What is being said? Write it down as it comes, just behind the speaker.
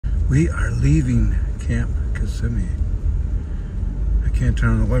We are leaving Camp Kissimmee. I can't turn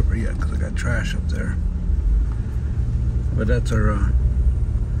on the wiper yet because I got trash up there. But that's our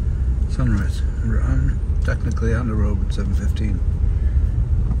sunrise. We're technically on the road at 7:15.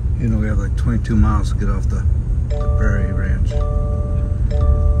 You know, we have like 22 miles to get off the Prairie ranch.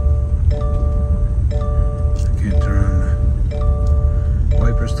 I can't turn on the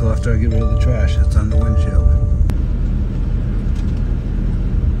wipers till after I get rid of the trash that's on the windshield.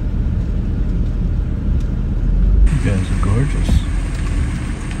 You guys are gorgeous.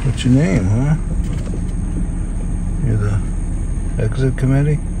 What's your name, huh? You're the exit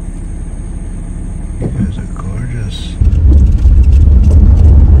committee? You guys are gorgeous.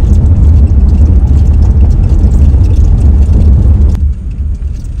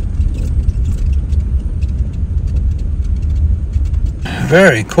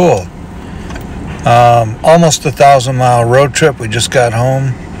 Very cool. Almost 1,000-mile road trip. We just got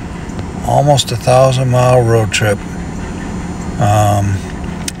home. Almost 1,000-mile road trip.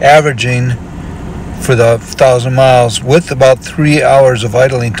 Averaging for the 1,000 miles with about 3 hours of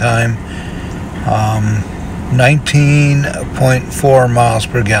idling time, 19.4 miles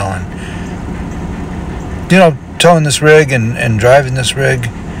per gallon. You know, towing this rig and driving this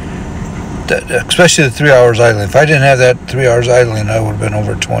rig, especially the 3 hours idling. If I didn't have that 3 hours idling, I would have been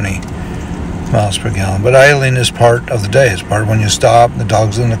over 20 miles per gallon. But idling is part of the day. It's part of when you stop, the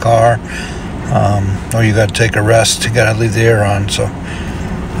dog's in the car, or you got to take a rest. You got to leave the air on. So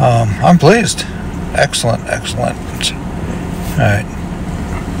I'm pleased. Excellent, excellent. All right,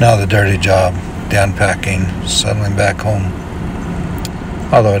 now the dirty job, the unpacking, settling back home.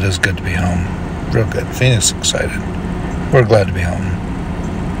 Although it is good to be home, real good. Phoenix excited. We're glad to be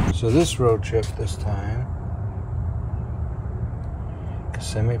home. So this road trip this time,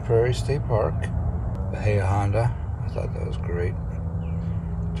 Kissimmee Prairie State Park, Bahia Honda. I thought that was great.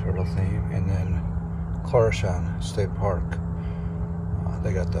 Turtle theme, and then Koreshan State Park.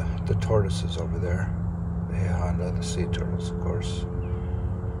 They got the tortoises over there. Bahia Honda, the sea turtles, of course.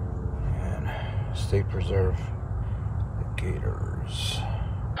 And State Preserve, the gators.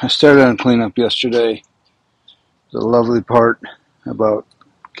 I started on cleanup yesterday. The lovely part about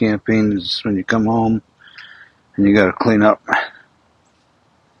camping is when you come home and you got to clean up.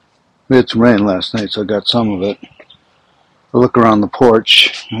 We had some rain last night, so I got some of it. I look around the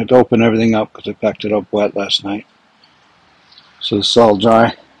porch. I had to open everything up because I packed it up wet last night. So it's all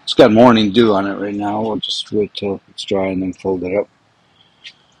dry. It's got morning dew on it right now. We'll just wait till it's dry and then fold it up.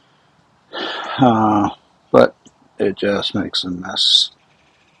 But it just makes a mess.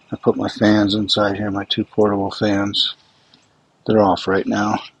 I put my fans inside here, my 2 portable fans. They're off right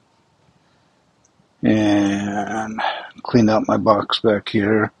now. And cleaned out my box back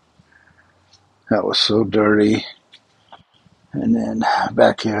here. That was so dirty. And then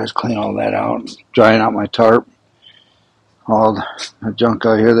back here, I just clean all that out. Drying out my tarp. All the junk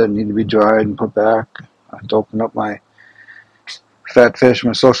out here that need to be dried and put back. I have to open up my fat fish,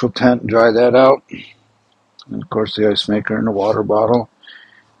 my social tent, and dry that out. And of course the ice maker and the water bottle.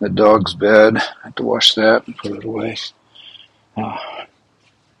 The dog's bed. I have to wash that and put it away.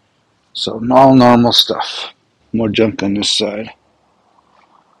 So all normal stuff. More junk on this side.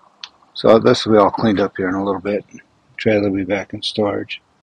 So this will be all cleaned up here in a little bit. Trailer will be back in storage.